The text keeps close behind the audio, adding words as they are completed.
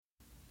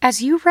As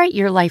you write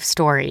your life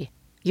story,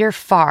 you're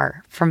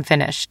far from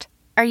finished.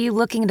 Are you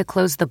looking to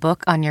close the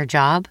book on your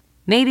job?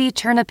 Maybe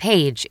turn a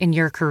page in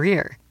your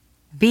career?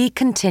 Be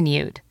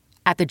continued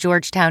at the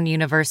Georgetown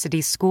University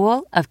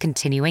School of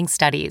Continuing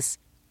Studies.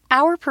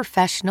 Our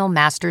professional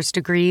master's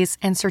degrees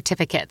and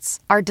certificates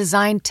are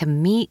designed to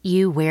meet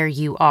you where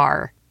you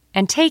are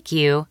and take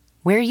you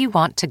where you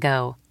want to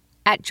go.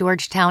 At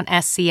Georgetown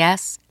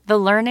SCS, the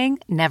learning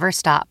never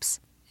stops,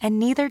 and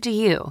neither do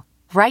you.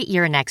 Write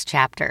your next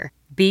chapter.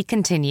 Be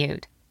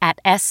continued at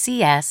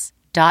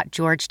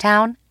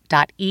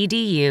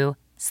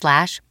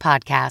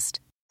scs.georgetown.edu/podcast.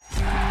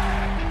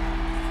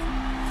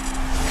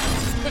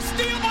 The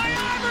steal by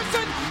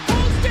Iverson,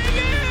 posting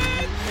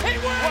in, he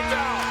wins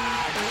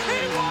it!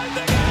 He won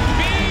the game!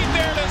 Be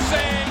there to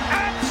say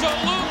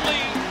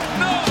absolutely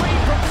no. Free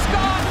from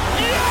Scott,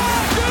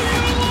 yeah! Do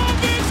you love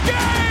this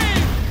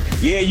game?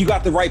 Yeah, you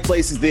got the right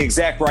place at the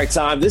exact right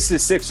time. This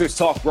is Sixers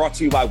Talk, brought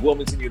to you by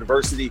Wilmington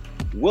University.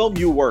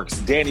 Wilmu Works,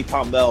 Danny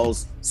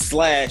Pommel's /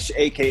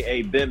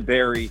 a.k.a. Ben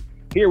Berry,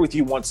 here with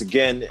you once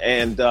again.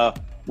 And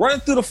running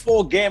through the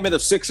full gamut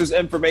of Sixers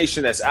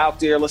information that's out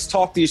there. Let's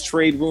talk these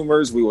trade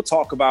rumors. We will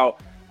talk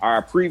about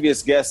our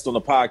previous guest on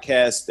the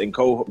podcast and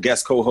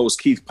guest co-host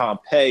Keith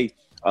Pompey,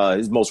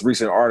 his most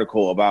recent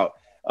article about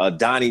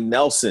Donnie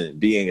Nelson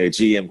being a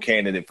GM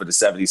candidate for the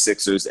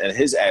 76ers and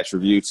his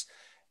attributes.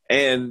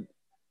 And,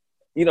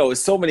 you know,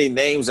 it's so many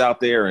names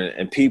out there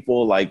and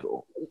people like –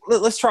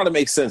 let's try to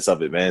make sense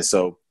of it, man.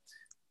 So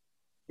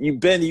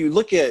you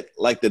look at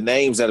like the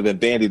names that have been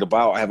bandied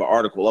about. I have an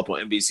article up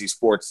on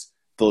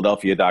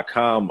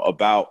NBCSportsPhiladelphia.com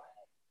about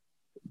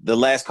the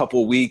last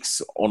couple of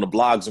weeks on the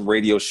blogs and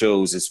radio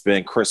shows. It's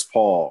been Chris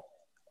Paul.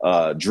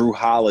 Drew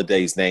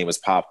Holiday's name has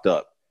popped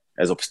up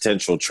as a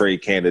potential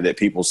trade candidate.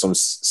 People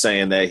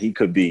saying that he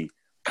could be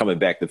coming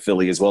back to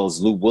Philly, as well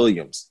as Lou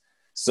Williams.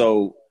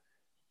 So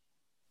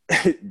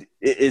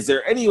is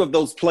there any of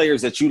those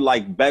players that you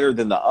like better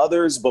than the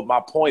others? But my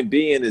point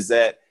being is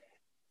that,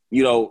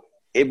 you know,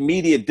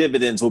 immediate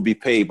dividends will be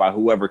paid by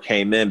whoever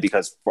came in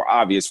because for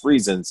obvious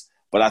reasons.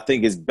 But I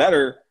think it's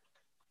better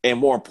and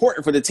more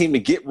important for the team to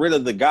get rid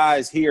of the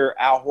guys here,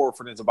 Al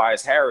Horford and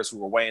Tobias Harris,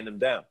 who are weighing them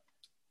down.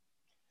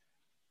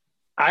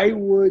 I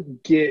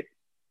would get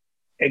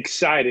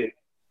excited.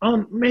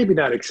 Maybe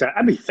not excited.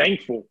 I'd be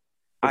thankful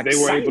if they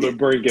were able to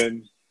bring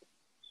in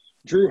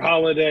Drew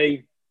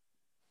Holiday,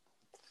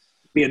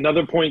 be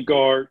another point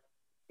guard,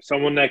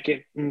 someone that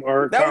can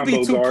or that would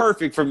be too guard.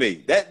 Perfect for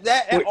me.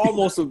 That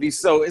almost would be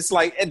so. It's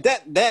like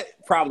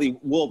that probably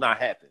will not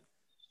happen.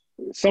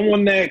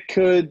 Someone that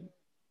could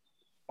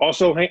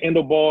also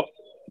handle ball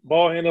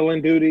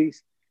handling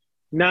duties.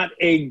 Not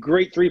a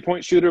great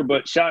 3-point shooter,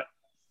 but shot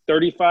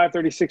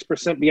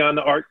 36% beyond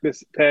the arc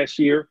this past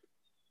year.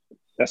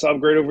 That's an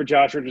upgrade over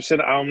Josh Richardson.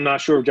 I'm not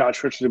sure if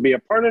Josh Richardson would be a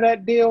part of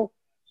that deal,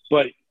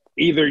 but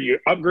either you're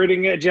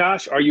upgrading at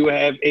Josh or you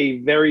have a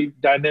very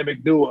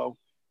dynamic duo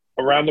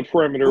around the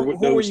perimeter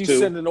with those two. Who are you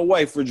sending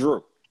away for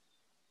Drew?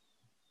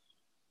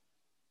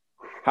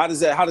 How does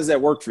that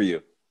work for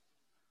you?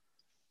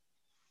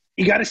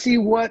 You got to see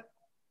what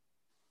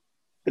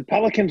the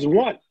Pelicans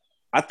want.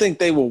 I think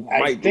they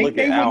might look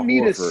at Al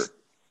Horford.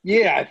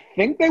 I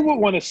think they would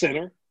want a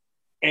center,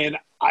 and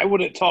I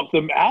wouldn't talk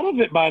them out of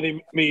it by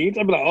any means.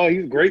 I'd be like, oh,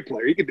 he's a great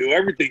player. He can do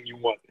everything you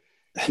want.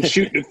 He can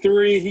shoot the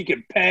three. He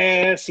can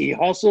pass. He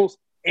hustles.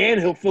 And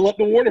he'll fill up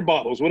the water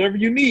bottles, whatever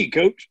you need,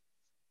 coach.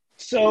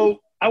 So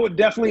I would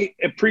definitely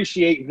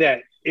appreciate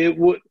that.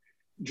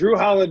 Drew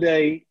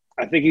Holiday,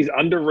 I think he's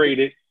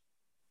underrated,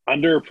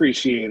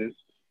 underappreciated.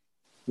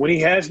 When he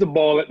has the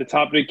ball at the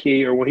top of the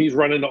key or when he's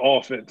running the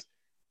offense,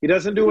 he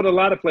doesn't do what a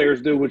lot of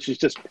players do, which is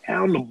just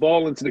pound the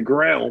ball into the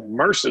ground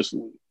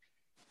mercilessly.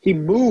 He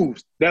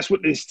moves. That's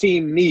what this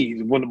team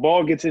needs. When the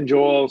ball gets in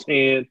Joel's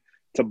hand,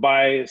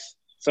 Tobias,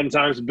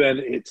 sometimes Ben,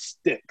 it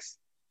sticks.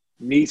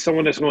 Need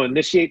someone that's going to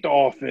initiate the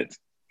offense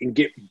and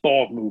get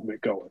ball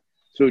movement going.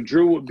 So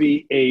Drew would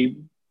be a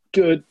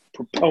good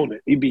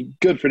proponent. He'd be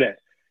good for that.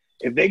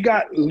 If they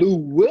got Lou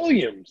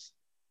Williams,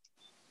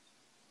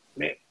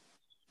 man,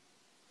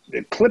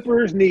 the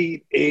Clippers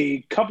need a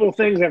couple of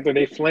things after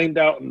they flamed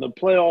out in the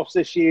playoffs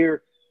this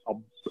year.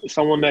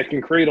 Someone that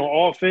can create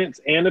on offense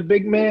and a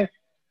big man.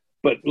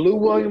 But Lou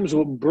Williams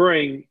will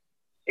bring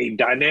a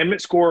dynamic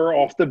scorer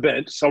off the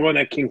bench, someone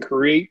that can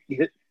create –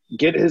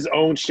 get his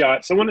own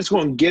shot, someone that's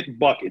going to get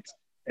buckets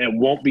and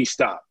won't be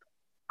stopped.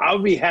 I'll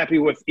be happy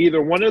with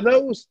either one of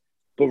those,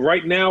 but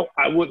right now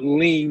I would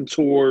lean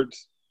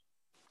towards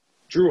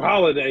Drew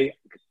Holiday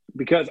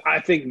because I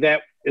think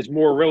that is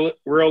more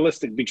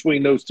realistic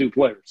between those two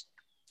players.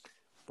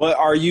 But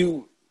are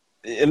you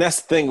 – and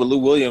that's the thing with Lou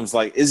Williams,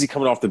 like, is he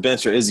coming off the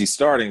bench or is he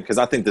starting? Because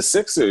I think the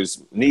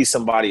Sixers need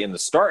somebody in the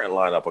starting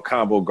lineup, a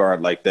combo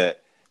guard like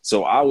that.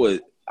 So I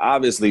would –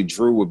 obviously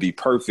Drew would be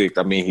perfect.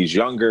 I mean, he's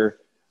younger.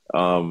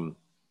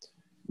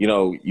 You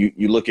know,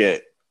 you look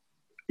at,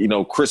 you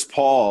know, Chris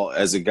Paul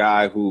as a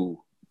guy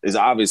who is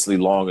obviously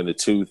long in the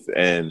tooth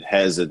and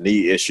has a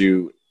knee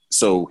issue.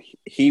 So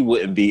he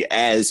wouldn't be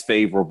as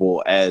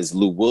favorable as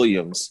Lou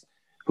Williams,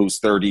 who's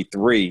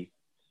 33.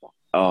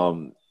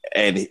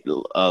 and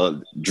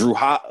Drew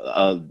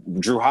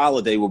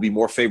Holiday will be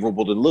more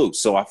favorable to Lou.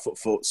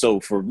 So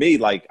for me,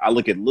 like I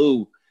look at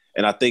Lou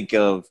and I think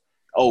of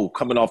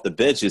coming off the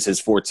bench is his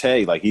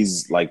forte. Like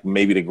he's like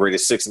maybe the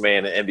greatest sixth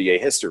man in NBA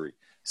history.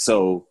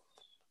 So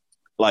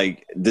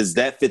like, does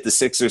that fit the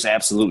Sixers?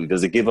 Absolutely.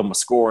 Does it give them a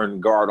scoring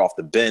guard off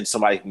the bench?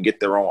 Somebody can get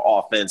their own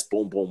offense.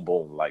 Boom, boom,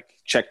 boom. Like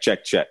check.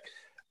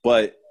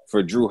 But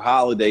for Drew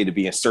Holiday to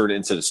be inserted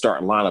into the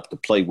starting lineup to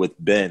play with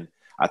Ben,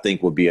 I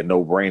think would be a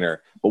no-brainer.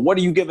 But what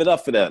are you giving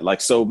up for that? Like,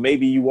 so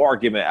maybe you are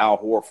giving Al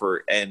Horford,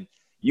 and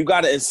you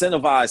got to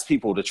incentivize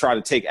people to try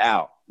to take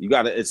Al. You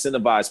got to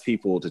incentivize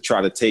people to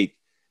try to take,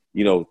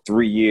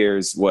 3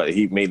 years. What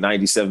he made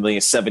 $97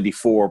 million,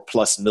 74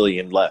 plus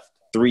million left.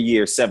 3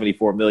 years,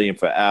 $74 million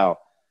for Al,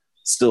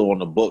 still on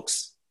the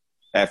books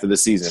after the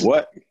season.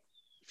 What?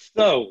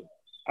 So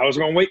I was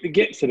going to wait to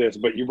get to this,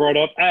 but you brought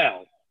up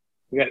Al.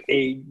 We got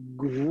a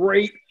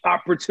great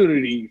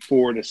opportunity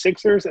for the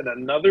Sixers and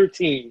another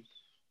team.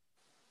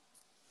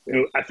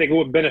 I think it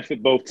would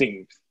benefit both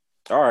teams.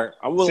 All right.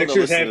 I'm willing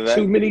Sixers to listen to that. have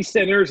too many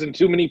centers and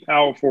too many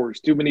power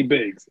forwards, too many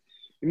bigs.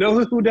 You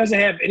know who doesn't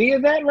have any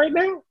of that right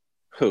now?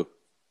 Who?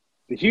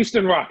 The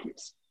Houston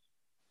Rockets.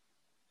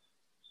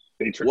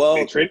 They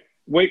traded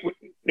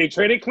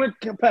Clint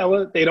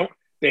Capella.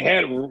 They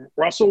had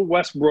Russell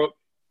Westbrook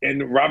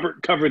and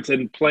Robert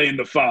Covington playing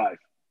the 5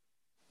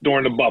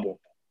 during the bubble.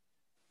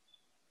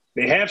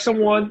 They have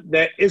someone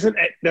that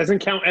doesn't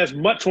count as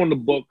much on the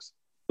books,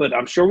 but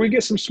I'm sure we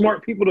get some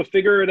smart people to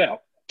figure it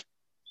out.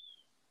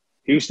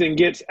 Houston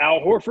gets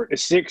Al Horford. The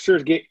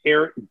Sixers get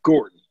Eric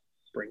Gordon.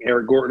 Bring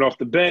Eric Gordon off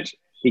the bench.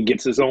 He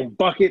gets his own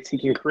buckets. He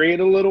can create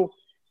a little.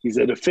 He's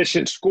an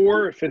efficient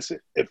scorer,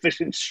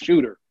 efficient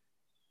shooter.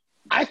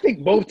 I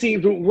think both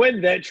teams would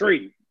win that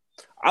trade.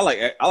 I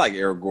like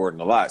Eric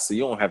Gordon a lot, so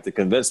you don't have to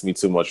convince me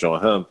too much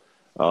on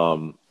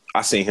him.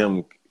 I seen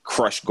him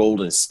crush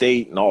Golden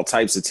State and all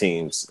types of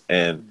teams,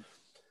 and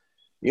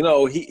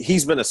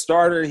he's been a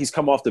starter. He's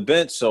come off the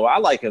bench, so I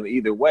like him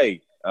either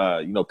way.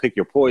 Pick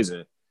your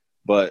poison.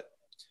 But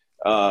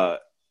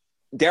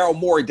Daryl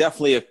Morey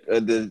definitely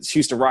the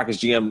Houston Rockets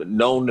GM,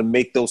 known to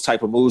make those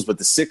type of moves, but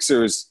the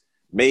Sixers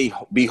may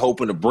be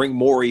hoping to bring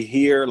Morey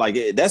here.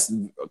 Like that's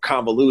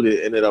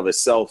convoluted in and of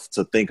itself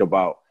to think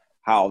about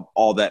how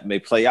all that may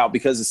play out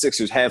because the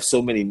Sixers have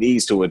so many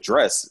needs to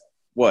address.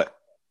 What?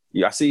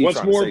 Yeah, I see you.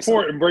 What's more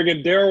important,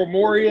 bringing Daryl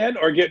Morey in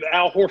or getting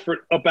Al Horford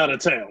up out of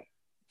town?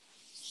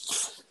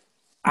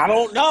 I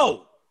don't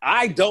know.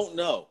 I do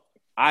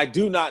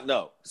not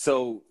know.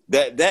 So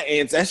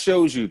that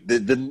shows you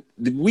the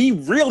we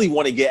really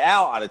want to get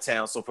Al out of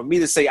town. So for me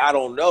to say I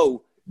don't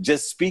know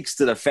just speaks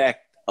to the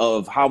fact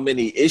of how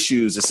many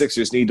issues the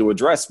Sixers need to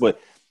address.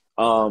 But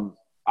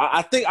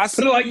I think I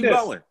see where you're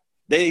going.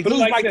 They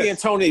lose Mike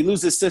D'Antoni, they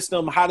lose the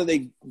system. How do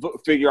they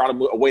figure out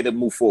a way to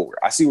move forward?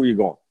 I see where you're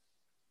going.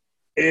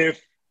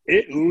 If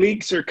it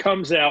leaks or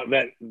comes out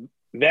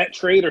that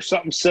trade or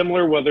something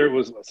similar, whether it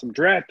was some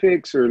draft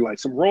picks or like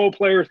some role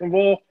players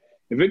involved,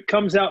 if it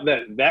comes out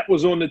that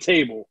was on the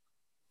table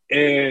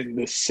and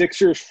the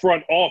Sixers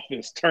front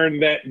office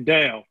turned that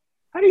down,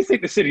 how do you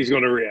think the city's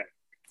going to react?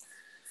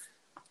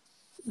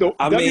 The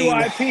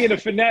WIP and the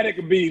Fanatic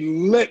would be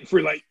lit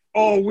for like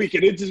all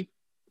weekend.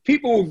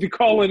 People will be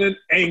calling in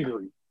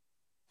angry.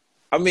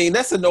 I mean,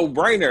 that's a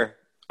no-brainer.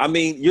 I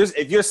mean,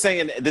 if you're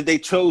saying that they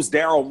chose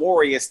Daryl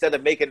Morey instead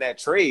of making that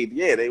trade,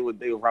 yeah, they would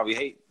probably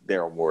hate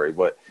Daryl Morey.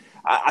 But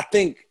I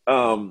think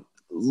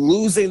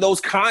losing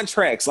those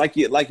contracts, like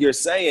you're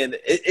saying,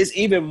 is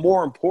even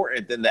more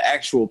important than the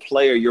actual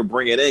player you're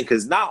bringing in.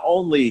 Because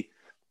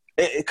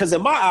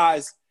in my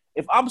eyes,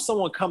 if I'm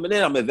someone coming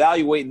in, I'm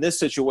evaluating this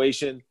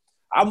situation,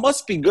 I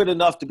must be good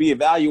enough to be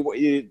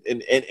evaluated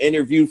and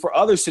interviewed for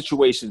other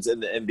situations in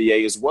the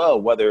NBA as well,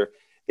 whether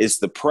it's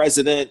the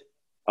president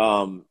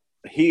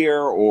here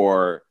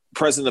or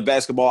president of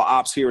basketball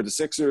ops here at the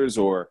Sixers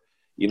or,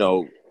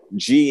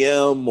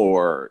 GM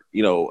or,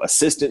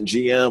 assistant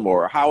GM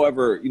or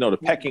however, the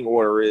pecking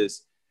order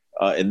is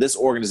in this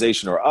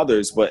organization or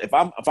others. But if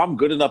I'm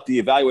good enough to be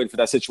evaluated for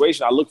that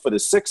situation, I look at the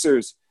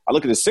Sixers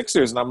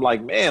and I'm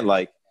like, man,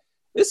 like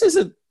this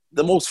isn't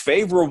the most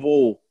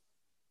favorable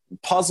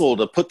puzzle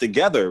to put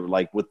together,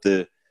 like with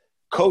the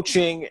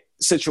coaching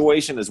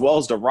situation as well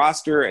as the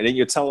roster. And then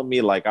you're telling me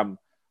like I'm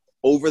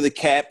over the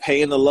cap,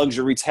 paying the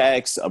luxury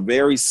tax, a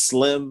very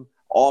slim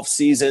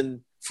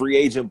off-season free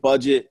agent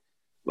budget.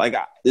 Like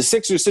the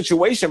Sixers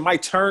situation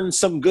might turn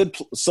some good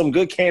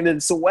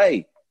candidates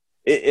away.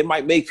 It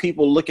might make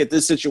people look at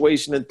this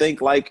situation and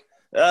think like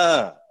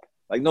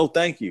no,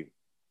 thank you.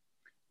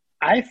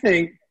 I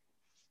think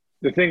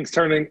the things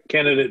turning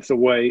candidates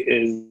away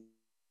is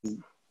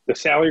the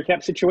salary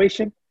cap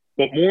situation,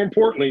 but more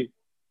importantly,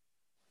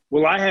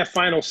 will I have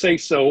final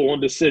say-so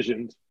on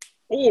decisions,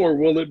 or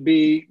will it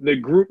be the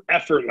group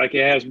effort like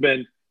it has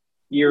been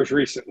years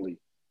recently?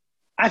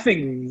 I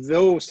think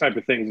those type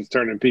of things is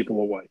turning people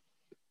away.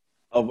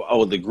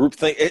 The group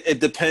thing. It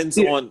depends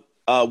on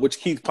which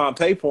Keith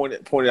Pompey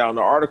pointed out in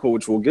the article,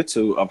 which we'll get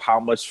to, of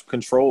how much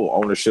control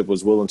ownership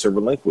was willing to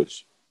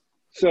relinquish.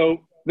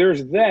 So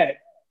there's that.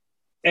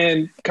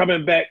 And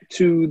coming back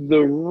to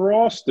the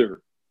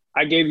roster,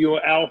 I gave you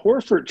an Al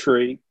Horford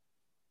trade.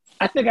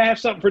 I think I have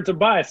something for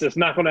Tobias that's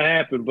not going to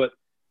happen. But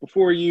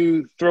before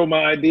you throw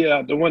my idea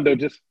out the window,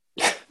 just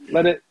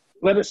let it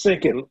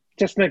sink in.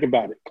 Just think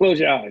about it. Close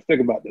your eyes.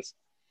 Think about this.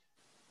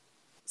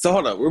 So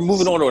hold on. We're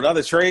moving on to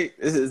another trade.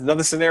 This is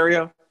another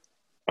scenario.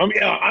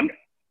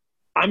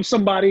 I'm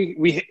somebody.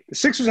 The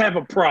Sixers have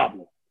a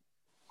problem.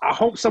 I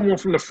hope someone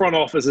from the front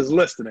office is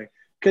listening,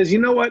 because you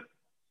know what?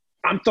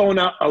 I'm throwing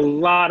out a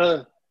lot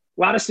of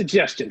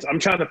suggestions. I'm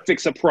trying to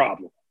fix a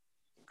problem.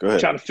 Go ahead.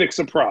 I'm trying to fix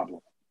a problem.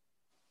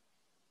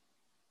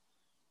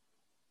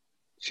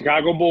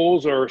 Chicago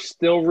Bulls are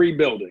still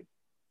rebuilding.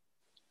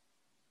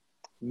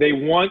 They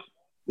want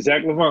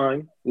Zach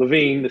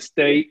LaVine to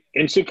stay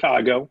in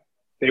Chicago.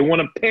 They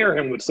want to pair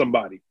him with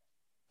somebody.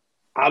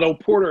 Otto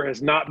Porter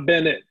has not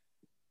been it.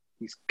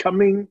 He's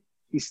coming.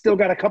 He's still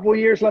got a couple of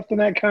years left in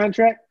that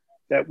contract.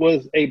 That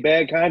was a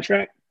bad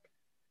contract.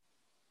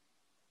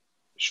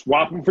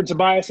 Swap him for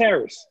Tobias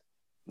Harris.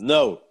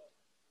 No.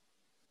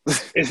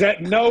 Is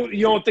that no?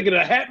 You don't think it'll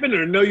happen,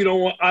 or no? You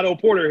don't want Otto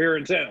Porter here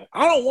in town?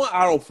 I don't want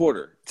Otto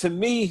Porter. To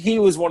me, he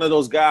was one of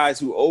those guys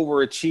who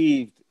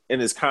overachieved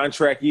in his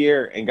contract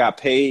year and got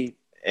paid.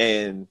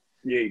 And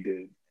yeah, he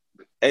did.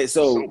 And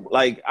so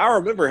like, I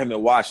remember him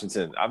in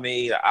Washington. I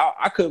mean,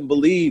 I couldn't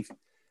believe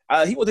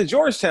he went to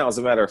Georgetown, as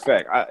a matter of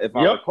fact. If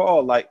I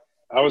recall, like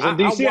I was in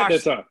D.C. at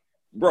that time.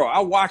 Bro, I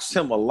watched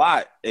him a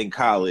lot in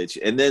college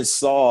and then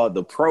saw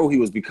the pro he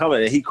was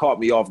becoming, and he caught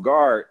me off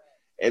guard.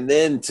 And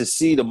then to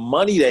see the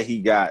money that he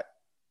got,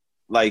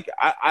 like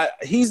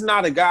he's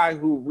not a guy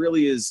who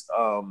really is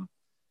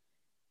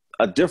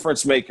a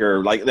difference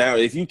maker. Like now,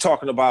 if you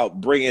talking about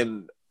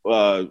bringing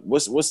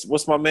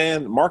what's my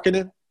man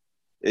marketing,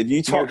 if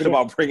you talking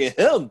about bringing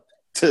him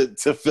to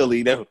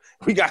Philly, then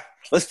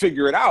let's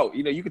figure it out.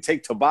 You know, you could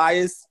take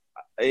Tobias,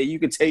 you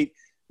could take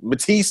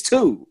Matisse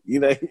too.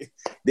 You know,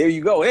 there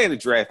you go, and a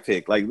draft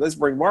pick. Like, let's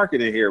bring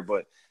marketing here.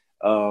 But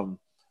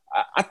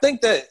I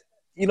think that,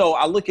 you know,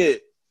 I look at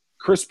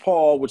Chris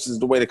Paul, which is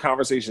the way the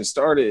conversation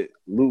started,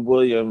 Lou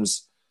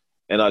Williams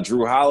and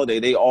Jrue Holiday,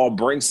 they all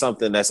bring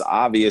something that's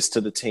obvious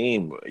to the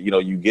team. You know,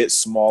 you get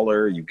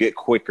smaller, you get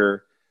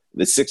quicker.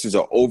 The Sixers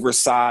are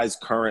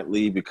oversized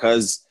currently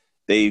because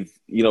they've,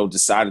 you know,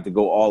 decided to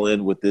go all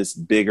in with this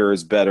bigger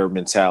is better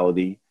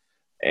mentality.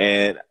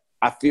 And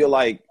I feel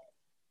like,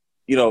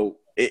 you know,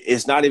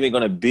 it's not even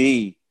going to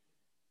be,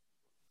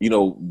 you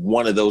know,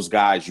 one of those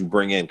guys you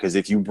bring in. Because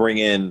if you bring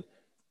in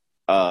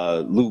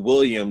Lou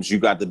Williams, you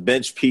got the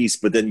bench piece,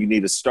 but then you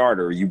need a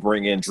starter. You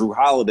bring in Jrue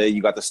Holiday,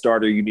 you got the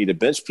starter, you need a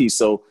bench piece.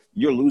 So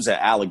you're losing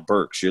Alec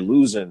Burks. You're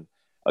losing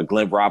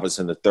Glenn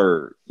Robinson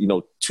III. You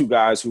know, two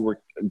guys who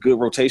were good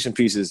rotation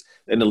pieces.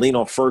 And to lean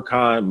on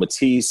Furkan,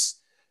 Matisse,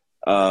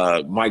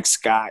 Mike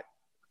Scott,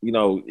 you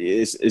know,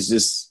 it's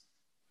just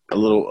a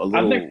little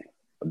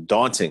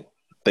daunting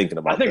thinking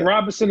about that. I think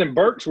Robinson and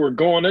Burks were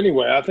going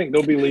anyway. I think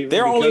they'll be leaving.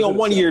 They're only on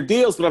one-year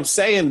deals, but I'm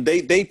saying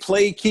they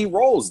played key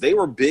roles. They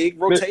were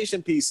big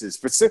rotation pieces,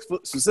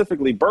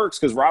 specifically Burks,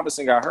 because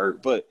Robinson got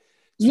hurt, but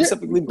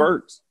specifically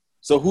Burks.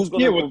 So who's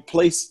going to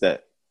replace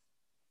that?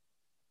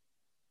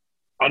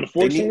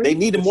 Unfortunately, they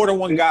need more than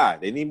one guy.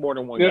 They need more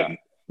than one guy.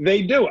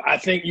 They do. I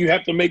think you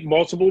have to make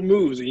multiple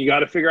moves, and you got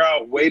to figure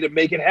out a way to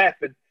make it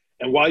happen.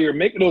 And while you're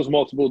making those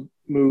multiple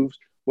moves,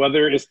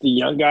 whether it's the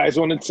young guys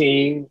on the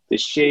team, the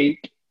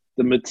Shake,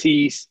 the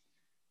Matisse,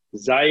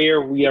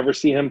 Zaire, we ever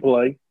see him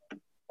play,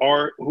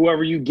 or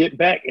whoever you get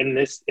back in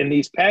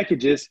these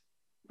packages,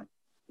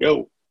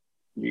 you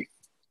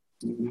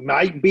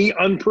might be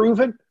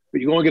unproven,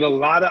 but you're going to get a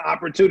lot of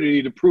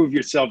opportunity to prove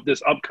yourself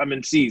this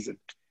upcoming season.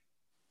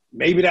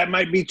 Maybe that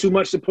might be too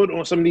much to put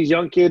on some of these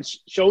young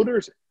kids'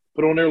 shoulders,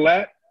 put on their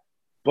lap,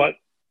 but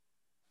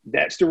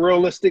that's the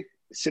realistic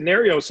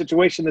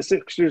situation the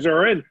Sixers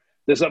are in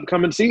this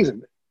upcoming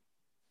season.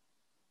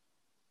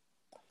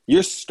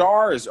 Your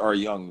stars are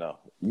young, though.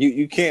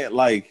 You can't,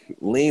 like,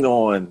 lean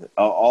on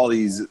all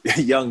these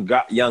young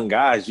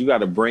guys. You got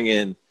to bring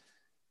in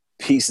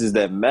pieces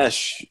that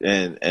mesh,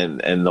 and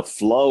the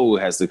flow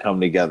has to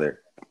come together.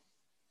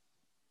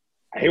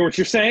 I hear what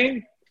you're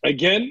saying.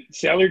 Again,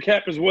 salary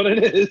cap is what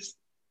it is.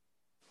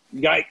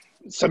 You got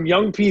some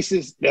young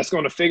pieces that's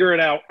going to figure it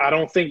out. I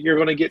don't think you're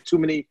going to get too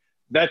many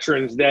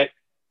veterans that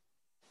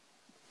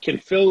can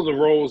fill the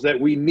roles that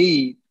we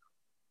need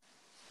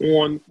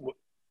on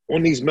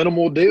these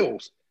minimal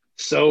deals.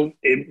 So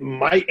it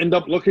might end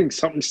up looking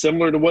something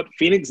similar to what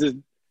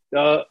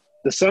the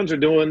Suns are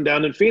doing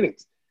down in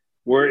Phoenix,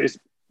 where it's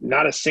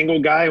not a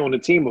single guy on the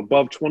team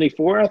above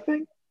 24, I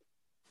think.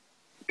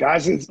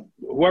 Guys,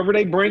 whoever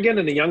they bring in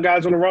and the young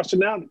guys on the roster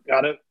now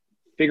got to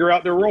figure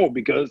out their role,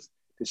 because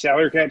the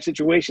salary cap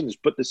situation has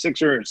put the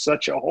Sixers in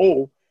such a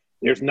hole.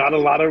 There's not a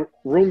lot of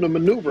room to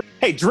maneuver.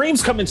 Hey,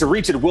 dreams come into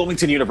reach at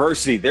Wilmington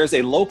University. There's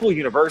a local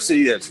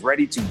university that's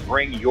ready to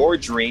bring your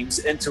dreams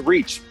into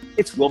reach.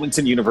 It's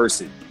Wilmington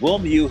University.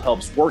 WilmU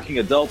helps working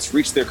adults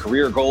reach their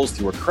career goals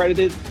through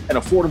accredited and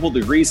affordable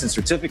degrees and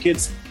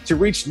certificates to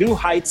reach new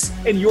heights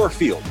in your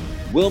field.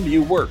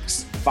 WilmU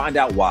works. Find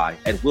out why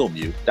at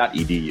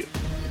wilmu.edu.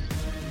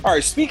 All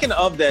right, speaking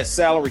of that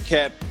salary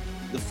cap,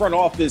 the front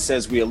office,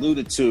 as we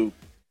alluded to,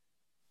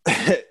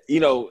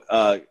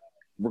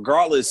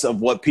 regardless of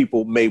what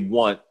people may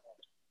want,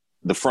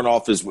 the front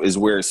office is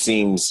where it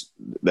seems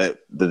that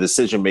the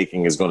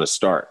decision-making is going to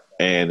start.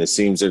 And it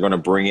seems they're going to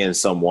bring in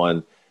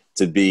someone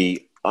to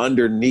be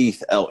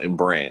underneath Elton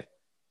Brand.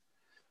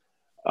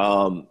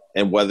 And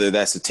whether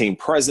that's a team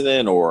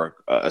president or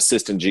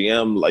assistant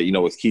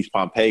GM, with Keith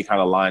Pompey kind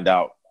of outlined,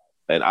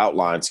 in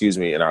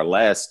our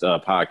last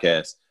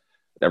podcast,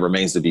 that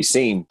remains to be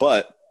seen.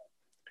 But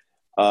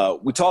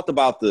we talked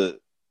about the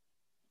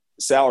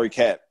salary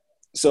cap.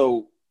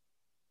 So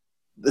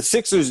the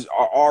Sixers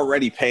are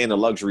already paying the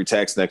luxury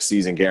tax next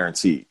season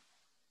guaranteed.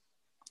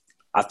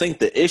 I think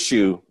the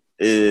issue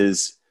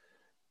is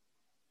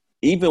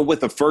even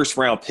with a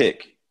first-round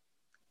pick,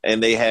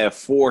 and they have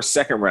 4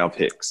 second-round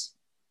picks,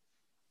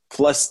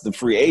 plus the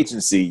free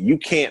agency, you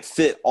can't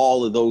fit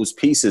all of those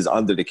pieces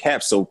under the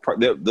cap. So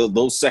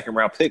those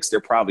second-round picks, they're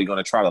probably going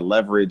to try to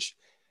leverage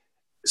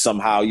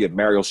somehow. You have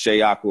Mario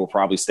Shayok, who will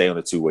probably stay on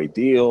a 2-way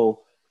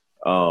deal.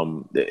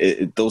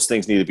 Those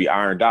things need to be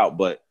ironed out.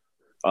 But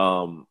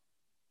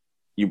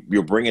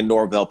you're bringing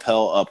Norvel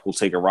Pell up, who'll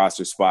take a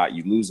roster spot.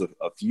 You lose a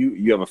few.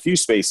 You have a few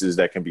spaces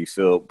that can be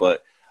filled.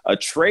 But a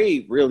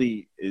trade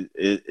really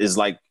is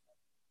like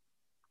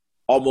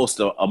almost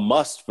a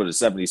must for the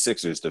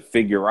 76ers to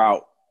figure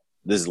out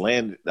this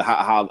land,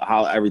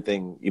 how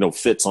everything,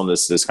 fits on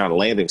this kind of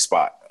landing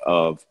spot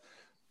of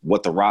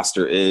what the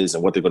roster is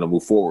and what they're going to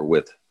move forward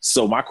with.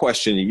 So my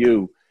question to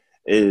you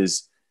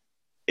is,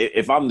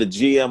 if I'm the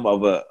GM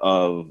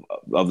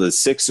of the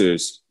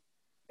Sixers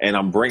and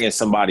I'm bringing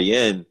somebody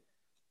in,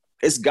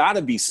 it's got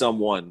to be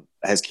someone,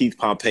 as Keith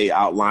Pompey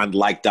outlined,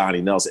 like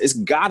Donnie Nelson. It's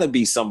got to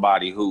be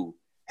somebody who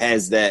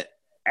has that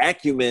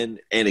acumen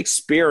and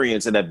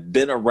experience and have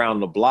been around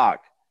the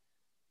block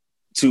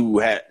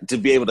to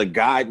be able to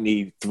guide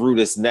me through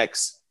this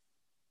next,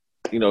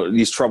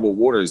 these troubled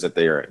waters that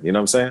they are in. You know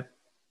what I'm saying?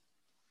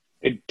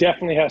 It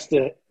definitely has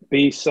to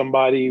be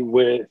somebody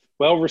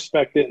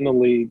well-respected in the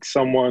league,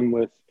 someone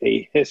with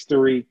a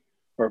history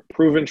or a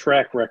proven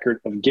track record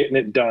of getting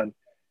it done.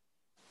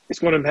 It's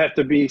going to have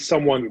to be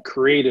someone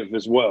creative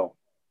as well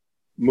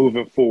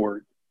moving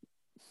forward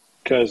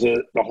because of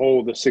the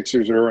hole the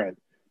Sixers are in.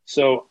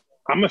 So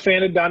I'm a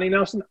fan of Donnie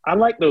Nelson. I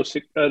like those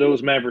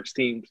Mavericks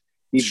teams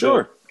he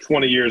built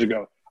 20 years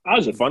ago. I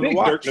was a big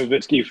Dirk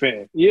Nowitzki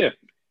fan. Yeah,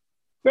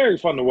 very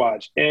fun to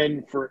watch.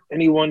 And for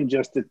anyone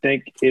just to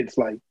think it's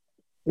like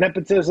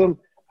nepotism,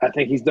 I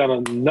think he's done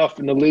enough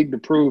in the league to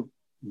prove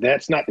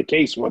that's not the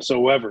case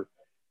whatsoever.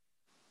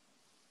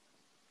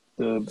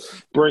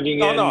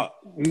 Making a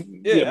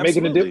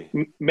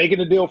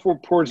deal for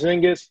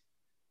Porzingis,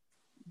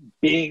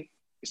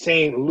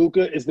 saying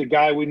Luka is the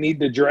guy we need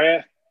to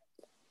draft.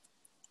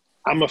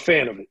 I'm a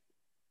fan of it.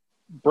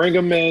 Bring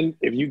him in.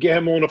 If you get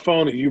him on the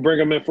phone, if you bring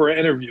him in for an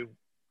interview,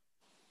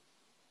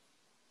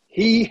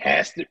 he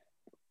has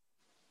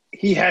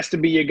to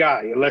be your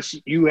guy. Unless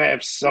you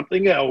have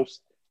something else,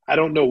 I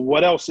don't know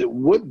what else it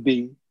would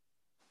be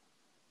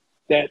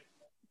that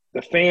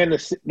the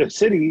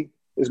city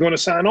is going to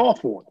sign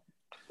off on.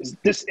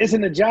 This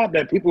isn't a job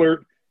that people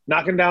are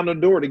knocking down the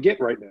door to get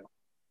right now.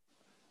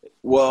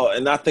 Well,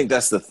 and I think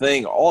that's the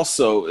thing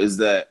also is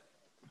that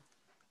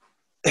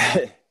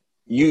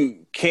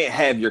you can't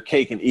have your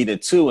cake and eat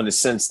it too, in the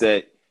sense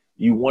that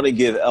you want to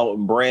give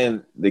Elton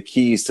Brand the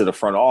keys to the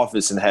front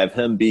office and have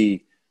him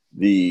be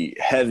the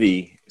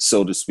heavy,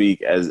 so to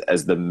speak,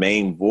 as the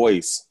main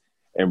voice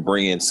and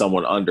bring in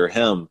someone under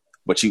him.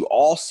 But you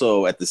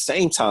also, at the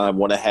same time,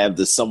 want to have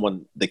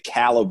the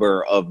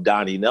caliber of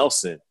Donnie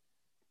Nelson.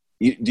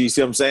 Do you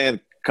see what I'm saying?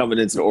 Coming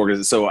into the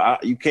organization. So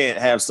you can't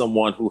have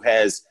someone who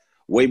has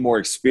way more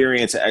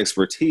experience and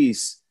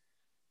expertise.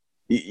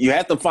 You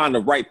have to find the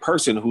right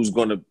person who's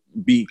going to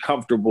be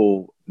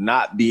comfortable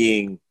not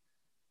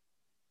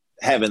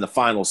having the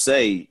final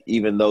say,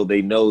 even though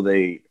they know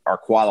they are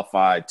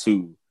qualified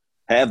to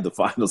have the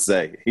final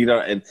say,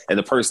 and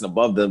the person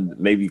above them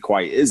maybe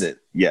quite isn't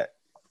yet.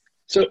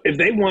 So if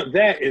they want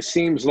that, it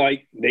seems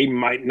like they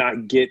might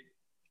not get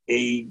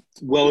a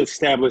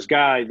well-established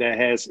guy that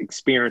has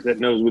experience, that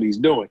knows what he's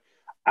doing.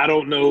 I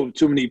don't know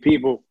too many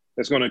people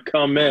that's going to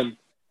come in,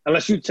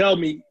 unless you tell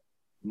me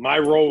my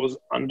role is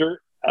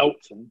under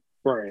Elton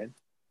Brand,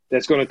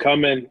 that's going to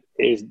come in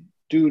is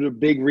do the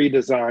big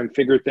redesign,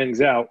 figure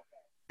things out,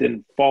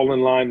 then fall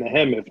in line to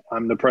him if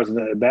I'm the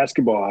president of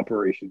basketball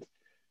operations.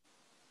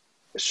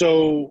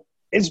 So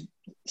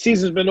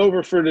season's been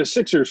over for the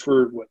Sixers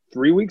for,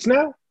 3 weeks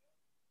now?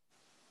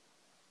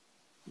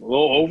 A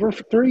little over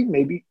for 3,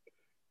 maybe.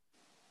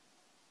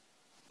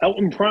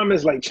 Elton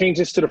promised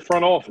changes to the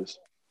front office.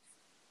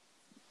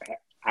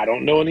 I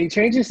don't know any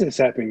changes that's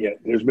happened yet.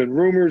 There's been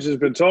rumors, there's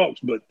been talks,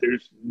 but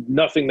there's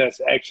nothing that's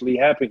actually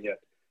happened yet.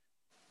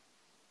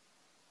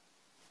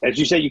 As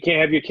you say, you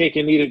can't have your cake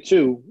and eat it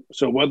too.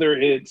 So whether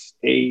it's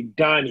a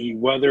Donnie,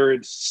 whether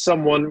it's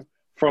someone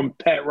from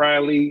Pat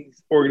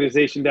Riley's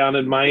organization down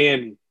in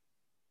Miami,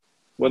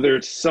 whether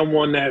it's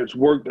someone that's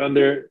worked in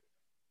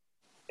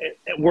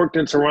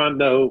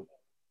Toronto,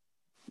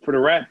 for the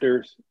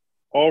Raptors,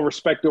 all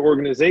respected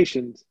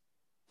organizations,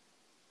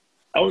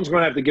 Elton's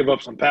going to have to give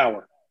up some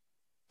power.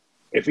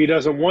 If he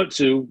doesn't want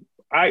to,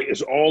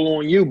 it's all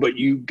on you, but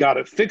you got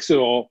to fix it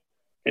all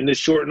in this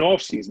shortened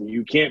offseason.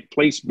 You can't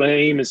place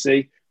blame and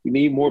say, we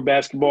need more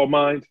basketball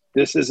minds.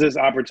 This is his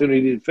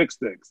opportunity to fix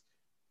things.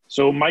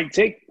 So it might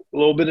take a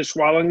little bit of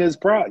swallowing his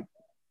pride.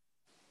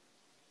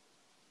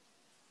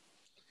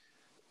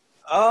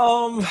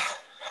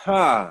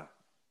 I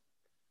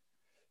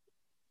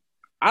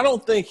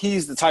don't think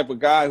he's the type of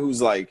guy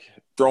who's like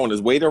throwing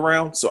his weight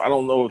around. So I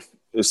don't know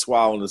if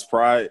swallowing his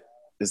pride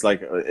is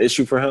like an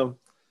issue for him.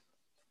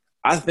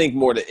 I think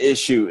more the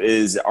issue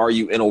is, are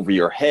you in over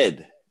your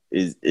head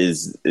is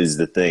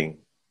the thing.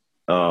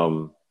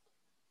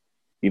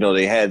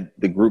 They had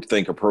the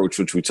groupthink approach,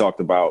 which we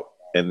talked about,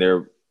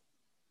 and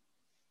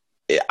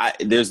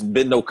there's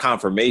been no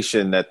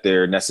confirmation that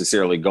they're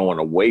necessarily going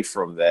away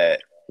from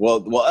that.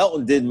 Well,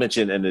 Elton did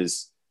mention in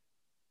his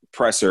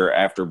presser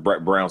after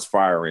Brett Brown's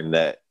firing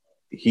that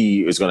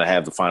he is going to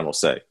have the final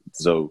say.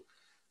 So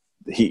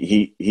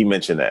he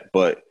mentioned that,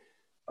 but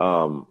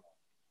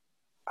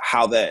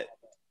how that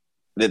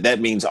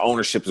means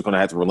ownership is going to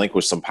have to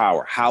relinquish some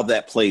power. How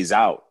that plays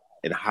out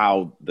and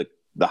how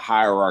the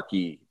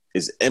hierarchy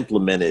is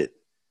implemented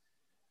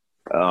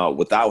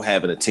without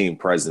having a team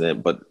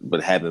president,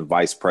 but having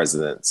vice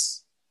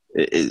presidents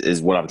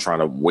is what I'm trying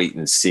to wait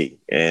and see.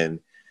 And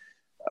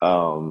I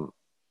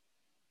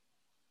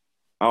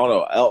don't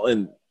know,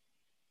 Elton.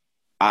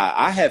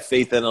 I have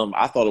faith in him.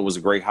 I thought it was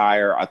a great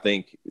hire. I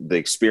think the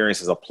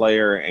experience as a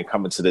player and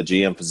coming to the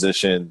GM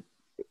position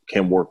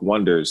can work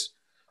wonders.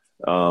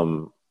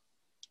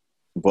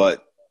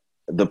 But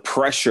the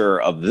pressure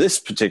of this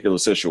particular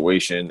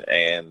situation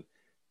and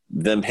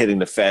them hitting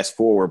the fast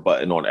forward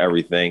button on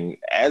everything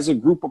as a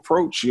group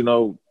approach,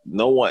 no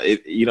one,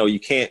 you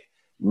can't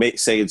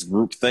say it's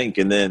group think.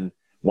 And then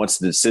once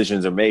the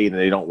decisions are made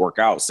and they don't work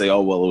out, say,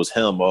 oh, well, it was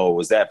him. Oh, it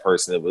was that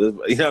person. It was,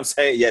 you know what I'm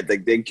saying? Yeah. They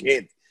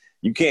can't,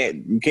 you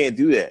can't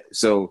do that.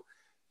 So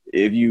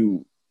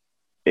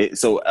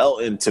so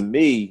Elton, to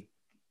me,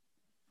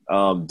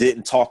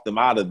 didn't talk them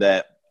out of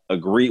that,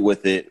 agreed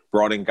with it,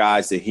 brought in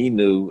guys that he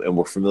knew and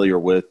were familiar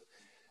with,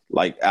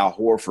 like Al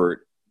Horford.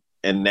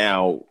 And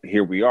now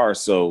here we are.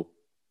 So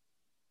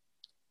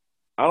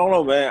I don't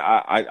know, man.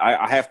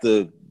 I have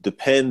to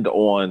depend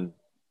on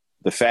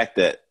the fact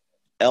that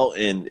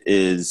Elton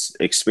is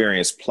an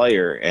experienced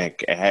player and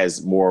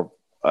has more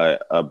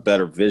a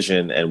better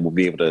vision and will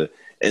be able to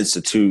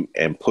institute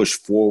and push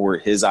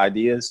forward his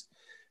ideas.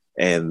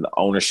 And the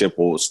ownership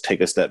will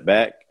take a step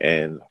back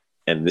and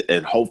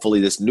hopefully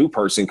this new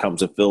person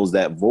comes and fills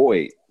that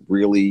void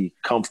really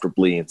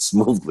comfortably and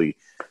smoothly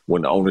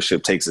when the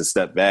ownership takes a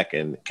step back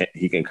and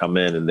he can come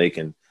in and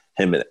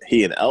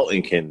he and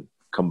Elton can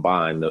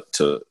combine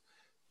to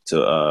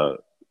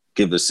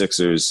give the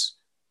Sixers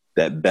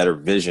that better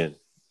vision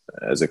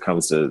as it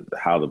comes to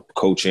how the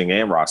coaching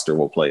and roster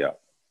will play out.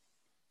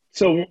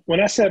 So when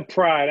I said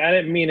pride, I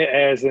didn't mean it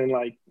as in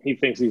like he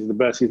thinks he's the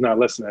best, he's not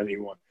listening to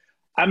anyone.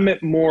 I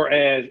meant more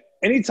as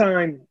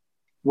anytime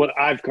what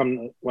I've come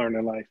to learn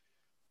in life,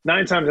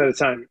 9 times out of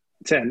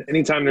 10,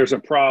 anytime there's a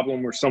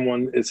problem or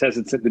someone is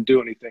hesitant to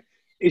do anything,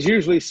 it's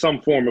usually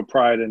some form of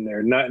pride in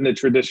there, not in the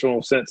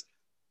traditional sense,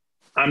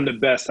 I'm the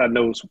best, I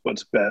know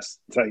what's best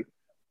type.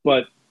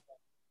 But,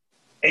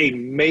 hey,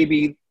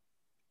 maybe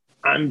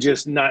I'm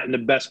just not in the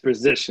best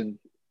position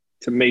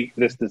to make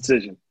this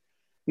decision.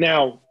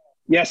 Now,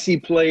 yes, he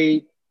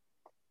played.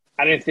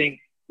 I didn't think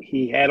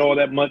he had all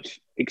that much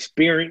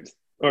experience,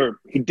 or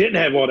he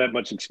didn't have all that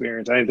much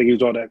experience. I didn't think he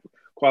was all that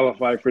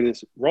qualified for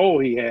this role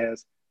he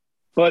has.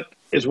 But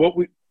it's what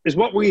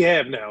we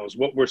have now, is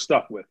what we're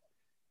stuck with.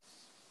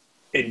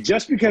 And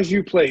just because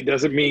you play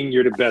doesn't mean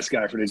you're the best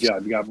guy for the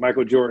job. You got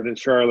Michael Jordan in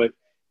Charlotte.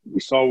 We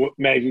saw what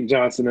Magic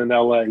Johnson in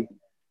L.A.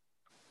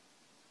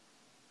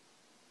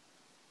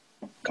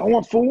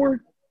 Going forward,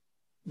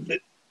 there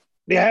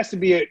has to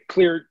be a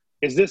clear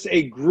 – is this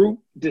a group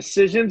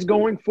decisions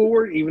going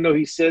forward, even though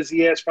he says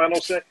he has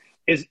final say?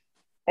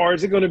 Or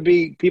is it going to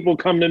be people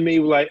come to me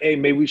like, hey,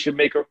 maybe we should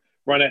make a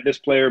run at this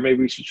player.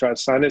 Maybe we should try to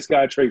sign this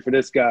guy, trade for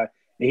this guy.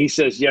 And he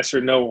says yes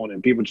or no on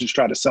it. People just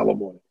try to sell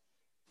him on it.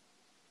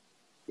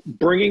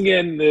 Bringing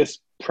in this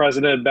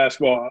president of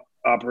basketball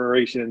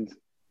operations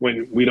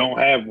when we don't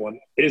have one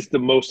is the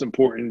most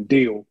important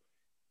deal.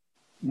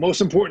 Most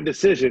important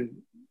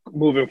decision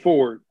moving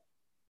forward.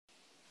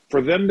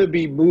 For them to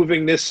be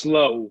moving this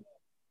slow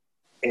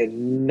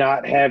and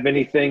not have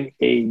anything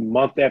a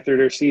month after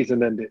their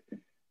season ended,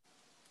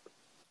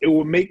 it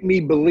will make me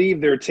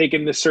believe they're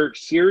taking the search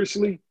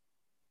seriously,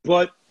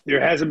 but there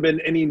hasn't been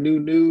any new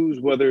news,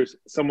 whether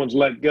someone's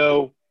let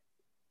go,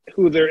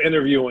 who they're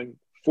interviewing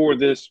for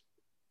this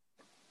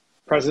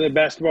president of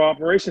basketball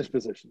operations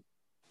position.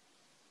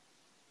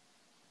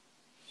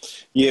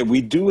 Yeah,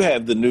 we do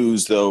have the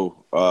news,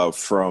 though,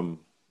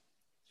 from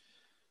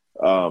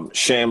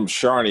Sham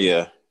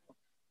Charania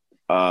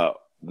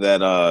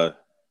that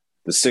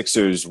the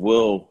Sixers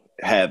will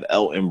have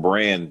Elton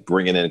Brand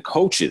bringing in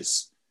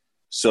coaches.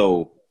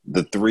 So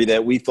the three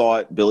that we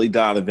thought, Billy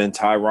Donovan,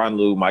 Tyronn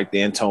Lue, Mike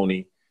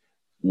D'Antoni,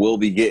 will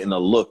be getting a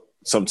look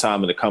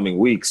sometime in the coming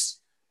weeks,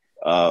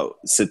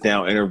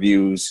 sit-down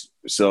interviews.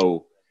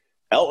 So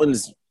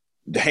Elton's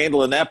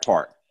handling that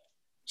part.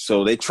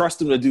 So they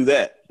trust him to do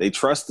that. They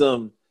trust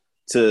him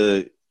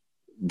to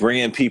bring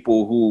in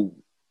people who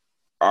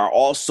are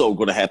also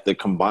going to have to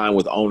combine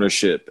with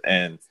ownership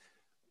and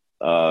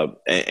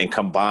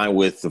combine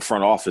with the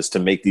front office to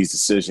make these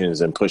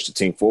decisions and push the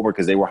team forward,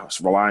 because they were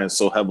relying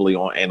so heavily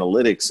on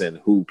analytics and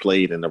who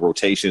played and the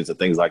rotations and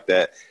things like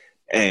that.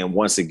 And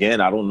once again,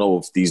 I don't know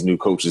if these new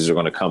coaches are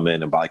going to come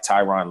in and like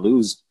Tyronn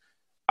Lue's,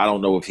 I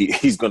don't know if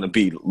he's going to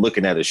be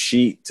looking at a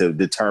sheet to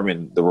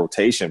determine the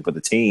rotation for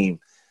the team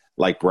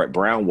like Brett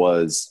Brown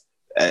was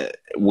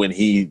when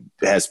he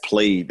has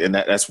played. And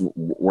that's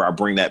where I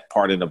bring that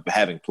part into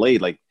having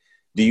played. Like,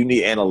 do you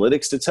need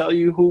analytics to tell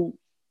you who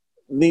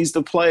needs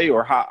to play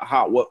or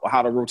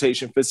how the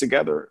rotation fits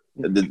together?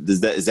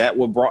 Is that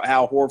what brought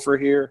Al Horford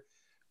here?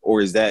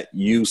 Or is that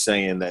you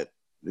saying that,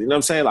 you know what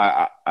I'm saying?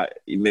 Like,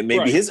 maybe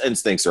right. His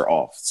instincts are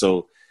off.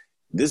 So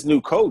this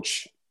new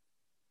coach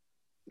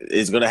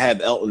is going to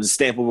have Elton's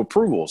stamp of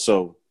approval.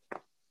 So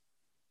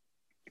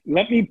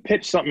let me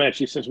pitch something at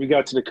you since we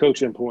got to the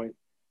coaching point,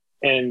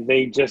 and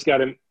they just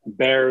got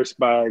embarrassed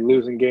by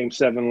losing Game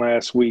 7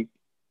 last week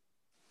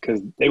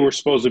because they were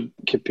supposed to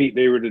compete.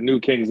 They were the new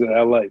kings of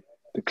LA,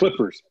 the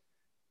Clippers.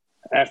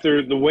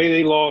 After the way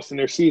they lost and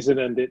their season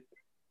ended,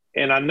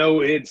 and I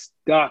know it's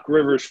Doc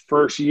Rivers'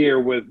 first year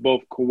with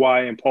both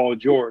Kawhi and Paul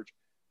George,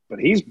 but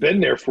he's been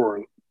there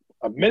for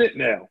a minute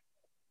now.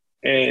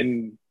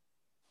 And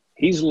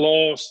he's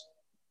lost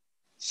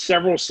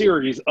several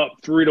series up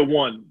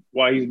 3-1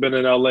 while he's been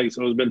in LA.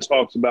 So there's been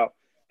talks about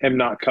him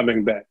not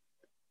coming back.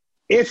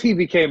 If he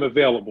became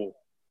available,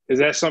 is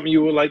that something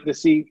you would like to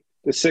see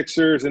the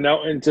Sixers and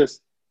Elton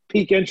just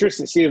peak interest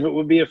and see if it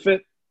would be a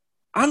fit?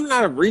 I'm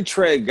not a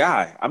retread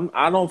guy.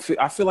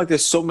 I feel like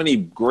there's so many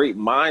great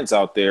minds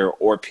out there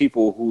or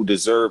people who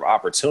deserve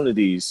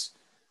opportunities.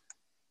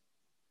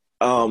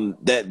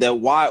 That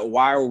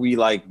why are we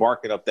like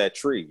barking up that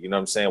tree? You know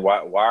what I'm saying?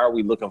 Why are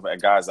we looking for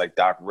guys like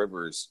Doc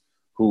Rivers,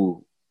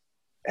 who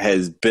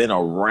has been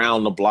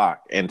around the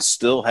block and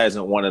still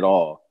hasn't won it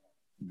all,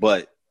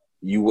 but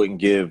you wouldn't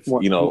give,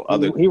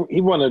 other.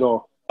 He won it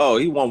all. Oh,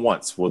 he won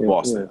once with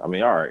Boston. Yeah. I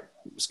mean, all right.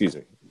 Excuse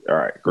me. All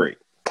right, great.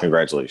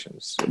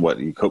 Congratulations. What,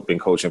 you been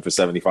coaching for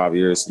 75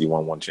 years? You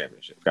won one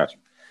championship. Gotcha.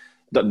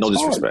 No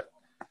disrespect.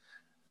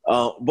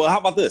 But how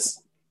about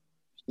this?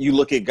 You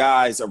look at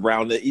guys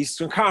around the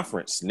Eastern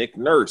Conference. Nick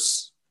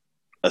Nurse,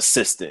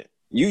 assistant.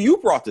 You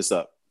brought this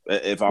up.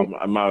 If I'm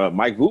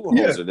Mike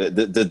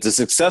Budenholzer, the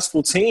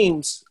successful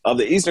teams of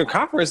the Eastern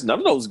Conference, none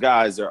of those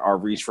guys are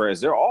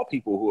retreads. They're all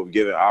people who have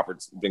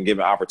been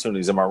given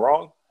opportunities. Am I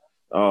wrong?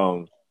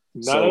 Not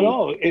at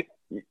all.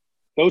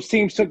 Those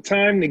teams took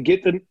time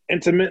to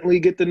intimately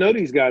get to know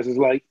these guys. It's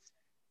like,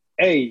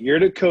 hey, you're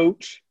the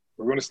coach.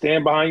 We're going to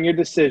stand behind your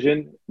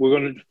decision. We're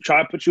going to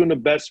try to put you in the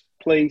best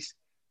place,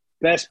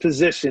 best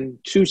position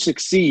to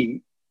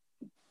succeed.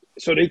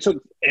 So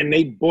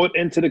they bought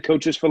into the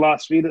coach's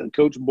philosophy. The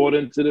coach bought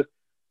into the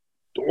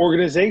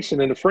organization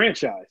and the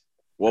franchise.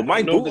 Well,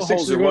 Mike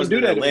Budenholzer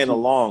wasn't in Atlanta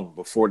long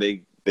before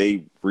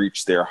they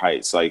reached their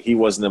heights. Like, he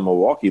wasn't in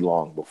Milwaukee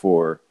long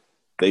before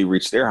they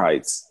reached their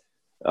heights.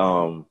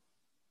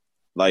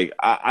 Like,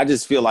 I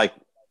just feel like,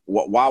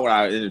 why would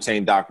I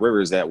entertain Doc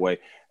Rivers that way?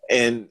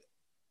 And,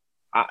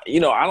 I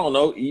don't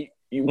know.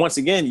 Once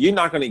again, you're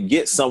not going to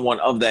get someone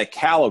of that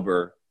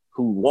caliber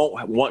who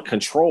won't want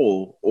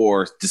control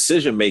or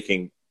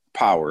decision-making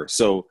power.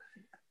 So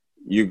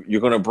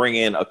you're going to bring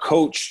in a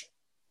coach.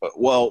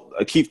 Well,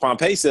 Keith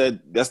Pompey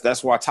said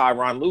that's why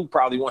Tyronn Lue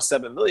probably wants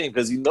 $7 million,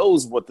 because he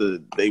knows what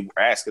they were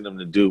asking him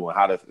to do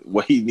and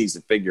what he needs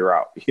to figure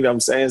out. You know what I'm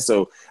saying?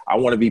 So I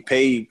want to be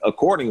paid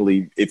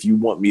accordingly if you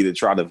want me to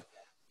try to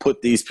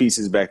put these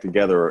pieces back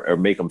together or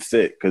make them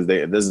fit, because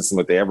it doesn't seem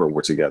like they ever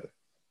were together.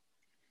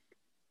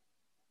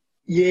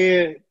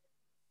 Yeah,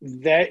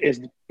 that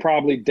is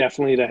probably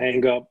definitely the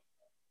hang-up,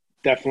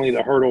 definitely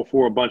the hurdle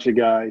for a bunch of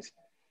guys.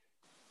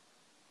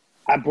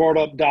 I brought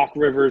up Doc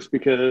Rivers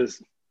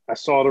because I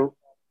saw the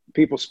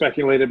people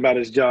speculated about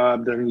his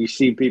job. Then you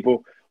see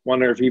people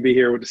wonder if he'd be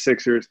here with the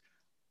Sixers.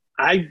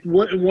 I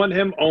wouldn't want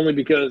him only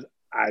because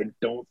I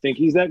don't think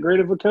he's that great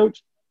of a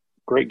coach.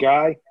 Great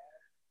guy.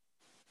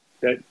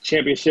 That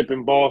championship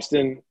in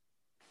Boston,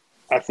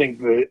 I think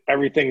that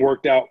everything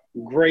worked out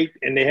great,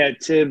 and they had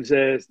Tibbs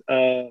as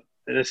an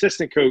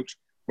assistant coach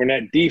when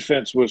that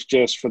defense was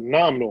just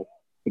phenomenal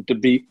with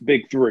the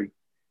big three.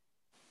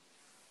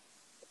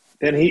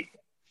 Then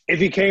if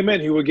he came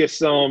in, he would get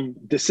some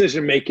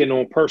decision-making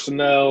on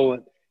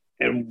personnel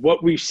and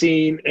what we've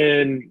seen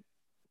in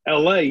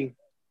L.A.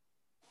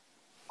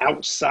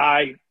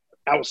 outside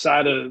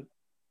of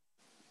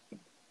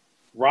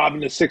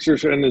robbing the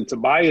Sixers and the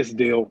Tobias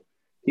deal.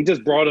 He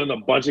just brought in a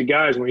bunch of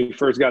guys when he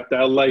first got to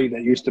L.A.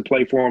 that used to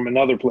play for him in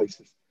other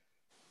places.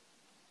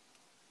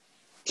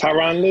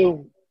 Tyronn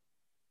Lue,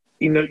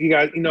 you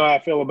guys, how I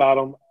feel about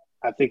him.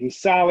 I think he's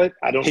solid.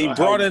 He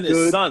brought in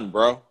his son,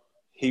 bro.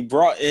 He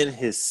brought in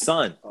his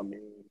son. I mean,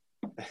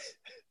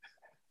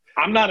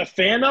 I'm not a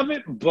fan of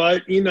it,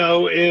 but, you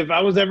know, if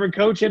I was ever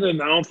coaching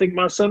and I don't think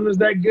my son is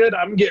that good,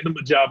 I'm getting him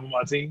a job on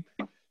my team.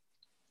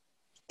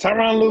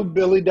 Tyronn Lue,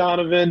 Billy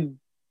Donovan.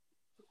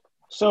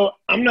 So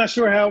I'm not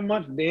sure how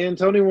much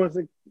D'Antoni wants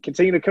to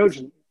continue to coach.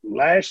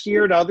 Last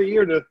year, the other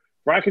year, the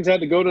Rockets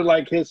had to go to,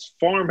 like, his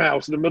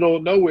farmhouse in the middle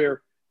of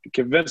nowhere to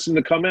convince him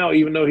to come out,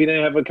 even though he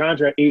didn't have a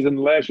contract. He's in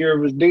the last year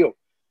of his deal.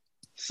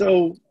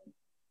 So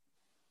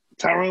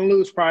Tyronn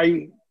Lue's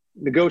probably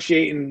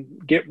negotiating,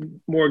 get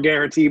more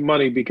guaranteed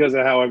money because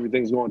of how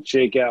everything's going to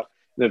shake out.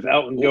 And if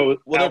Elton goes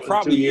 – Well, they're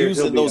probably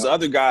using those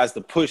other guys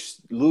to push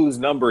Lue's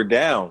number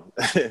down.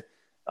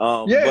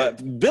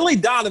 But Billy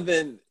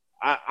Donovan,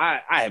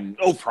 I have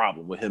no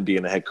problem with him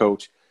being the head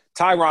coach.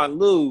 Tyronn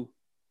Lue,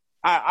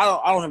 I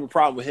don't have a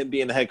problem with him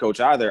being the head coach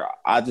either.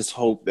 I just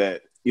hope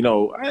that, you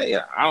know,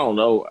 I don't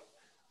know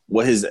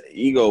what his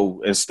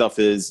ego and stuff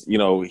is. You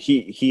know,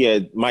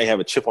 he might have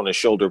a chip on his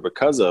shoulder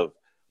because of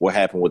what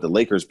happened with the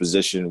Lakers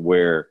position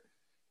where,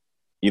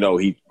 you know,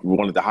 he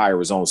wanted to hire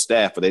his own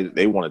staff, but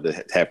they wanted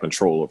to have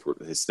control over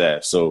his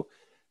staff. So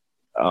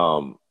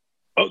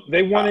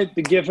they wanted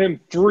to give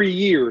him 3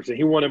 years, and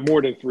he wanted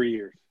more than 3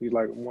 years. He's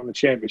like, won a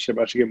championship,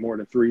 I should get more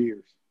than 3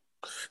 years.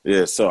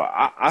 Yeah, so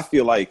I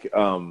feel like,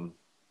 you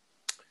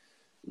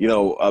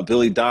know,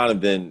 Billy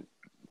Donovan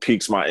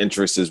piques my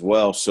interest as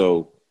well.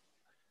 So,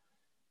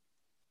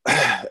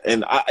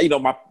 and you know,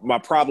 my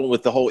problem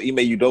with the whole Ime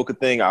Udoka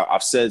thing,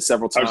 I've said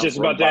several times. I was just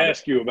about to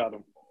ask you about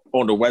him.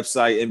 On the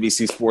website,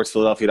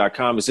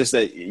 NBCSportsPhiladelphia.com, it's just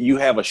that you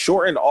have a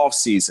shortened off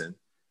season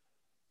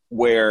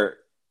where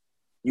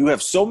you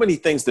have so many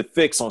things to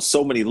fix on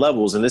so many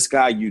levels. And this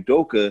guy,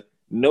 Udoka,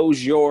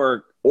 knows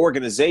your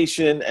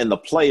organization and the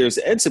players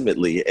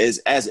intimately as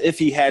if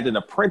he had an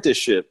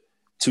apprenticeship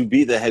to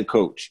be the head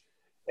coach.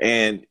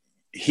 And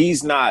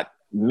he's not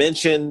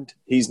mentioned.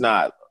 He's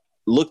not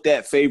looked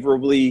at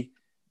favorably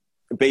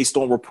based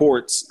on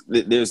reports.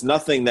 There's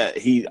nothing that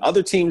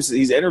other teams,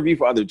 he's interviewed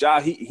for other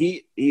jobs.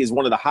 He is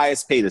one of the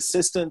highest paid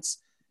assistants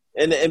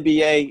in the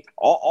NBA.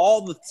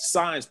 All the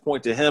signs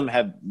point to him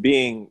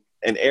being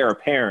an heir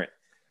apparent,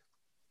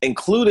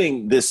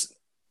 including this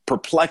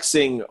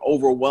perplexing,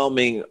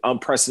 overwhelming,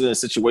 unprecedented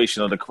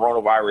situation of the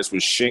coronavirus,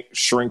 which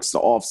shrinks the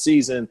off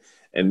season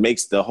and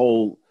makes the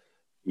whole,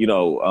 you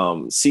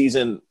know,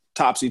 season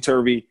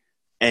topsy-turvy.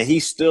 And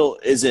he still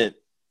isn't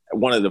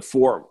one of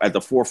the at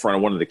the forefront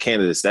of one of the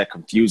candidates. That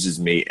confuses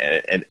me.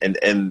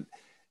 And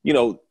you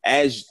know,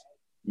 as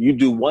you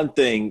do one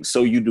thing,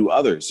 so you do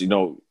others. You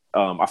know,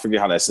 I forget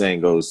how that saying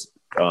goes.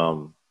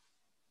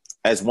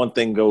 As one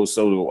thing goes,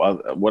 so do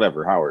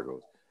whatever, how it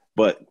goes.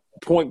 But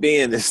point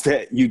being is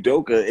that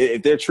Udoka,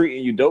 if they're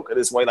treating Udoka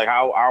this way, like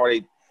how are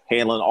they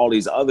handling all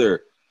these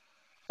other,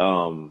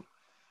 you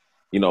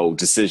know,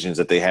 decisions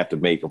that they have to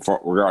make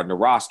regarding the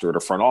roster or the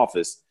front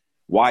office?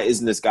 Why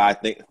isn't this guy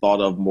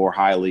thought of more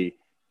highly?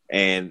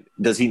 And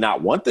does he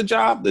not want the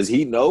job? Does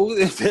he know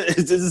if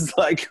this is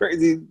like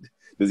crazy?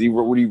 Would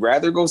he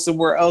rather go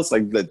somewhere else?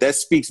 Like that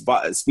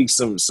speaks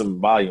some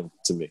volume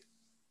to me.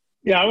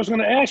 Yeah, I was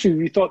going to ask you if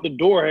you thought the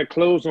door had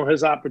closed on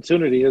his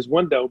opportunity, his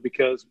window,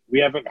 because we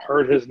haven't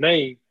heard his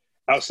name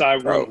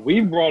outside when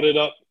we brought it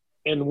up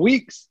in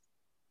weeks.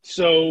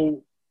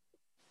 So,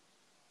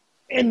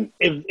 and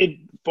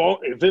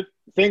if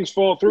things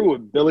fall through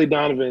with Billy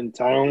Donovan,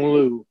 Tyronn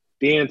Lue,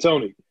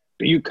 D'Antoni,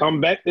 do you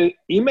come back to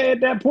Ime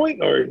at that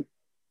point, or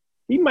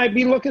he might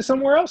be looking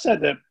somewhere else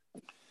at that?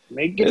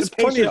 Maybe get a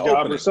Pacers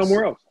job or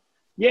somewhere else.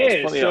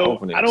 Yeah, so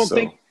I don't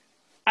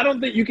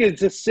think you can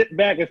just sit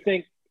back and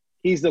think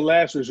he's the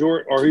last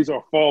resort or he's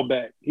our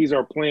fallback. He's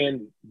our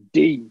plan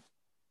D.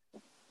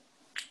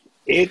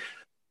 The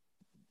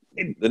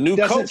new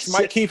coach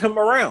might keep him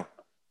around.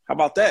 How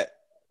about that?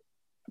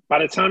 By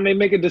the time they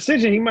make a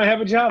decision, he might have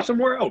a job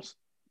somewhere else.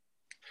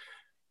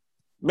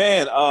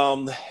 Man,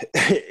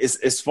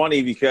 it's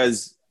funny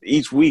because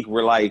each week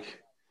we're like,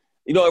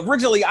 you know,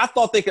 originally I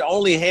thought they could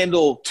only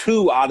handle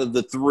 2 out of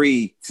the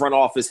 3 front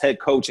office head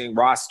coaching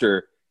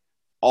roster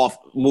off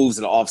moves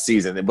in the off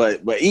season.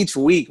 But each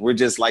week we're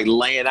just like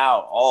laying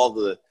out all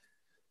the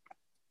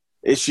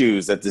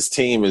issues that this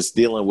team is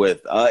dealing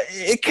with.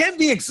 It can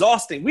be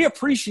exhausting. We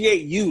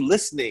appreciate you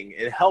listening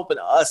and helping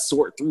us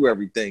sort through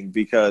everything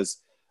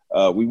because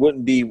we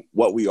wouldn't be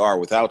what we are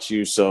without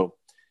you. So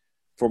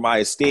for my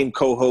esteemed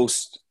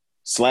co-host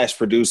 /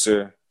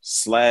 producer /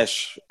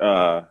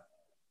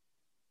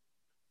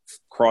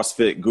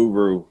 CrossFit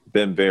guru,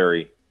 Ben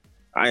Berry,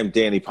 I am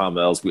Danny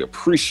Pommels. We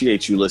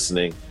appreciate you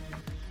listening.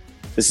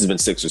 This has been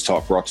Sixers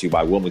Talk, brought to you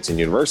by Wilmington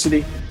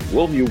University.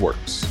 WilMU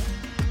Works.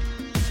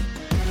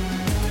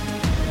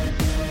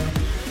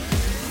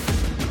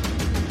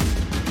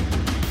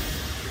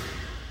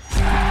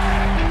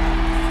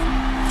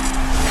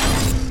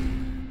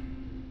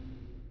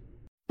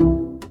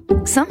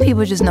 Some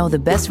people just know the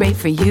best rate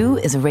for you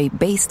is a rate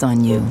based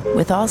on you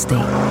with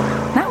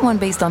Allstate. Not one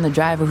based on the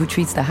driver who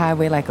treats the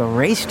highway like a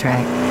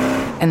racetrack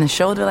and the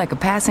shoulder like a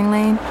passing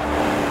lane.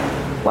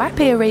 Why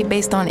pay a rate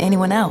based on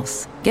anyone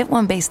else? Get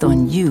one based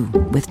on you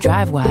with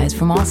DriveWise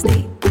from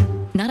Allstate.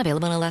 Not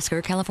available in Alaska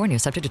or California,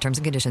 subject to terms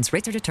and conditions.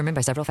 Rates are determined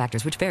by several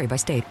factors, which vary by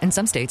state. In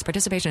some states,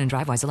 participation in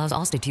DriveWise allows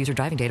Allstate to use your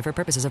driving data for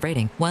purposes of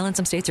rating. While in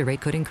some states, your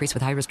rate could increase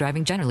with high-risk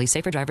driving. Generally,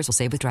 safer drivers will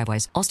save with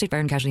DriveWise. Allstate Fire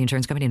and Casualty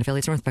Insurance Company and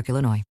affiliates, Northbrook, Illinois.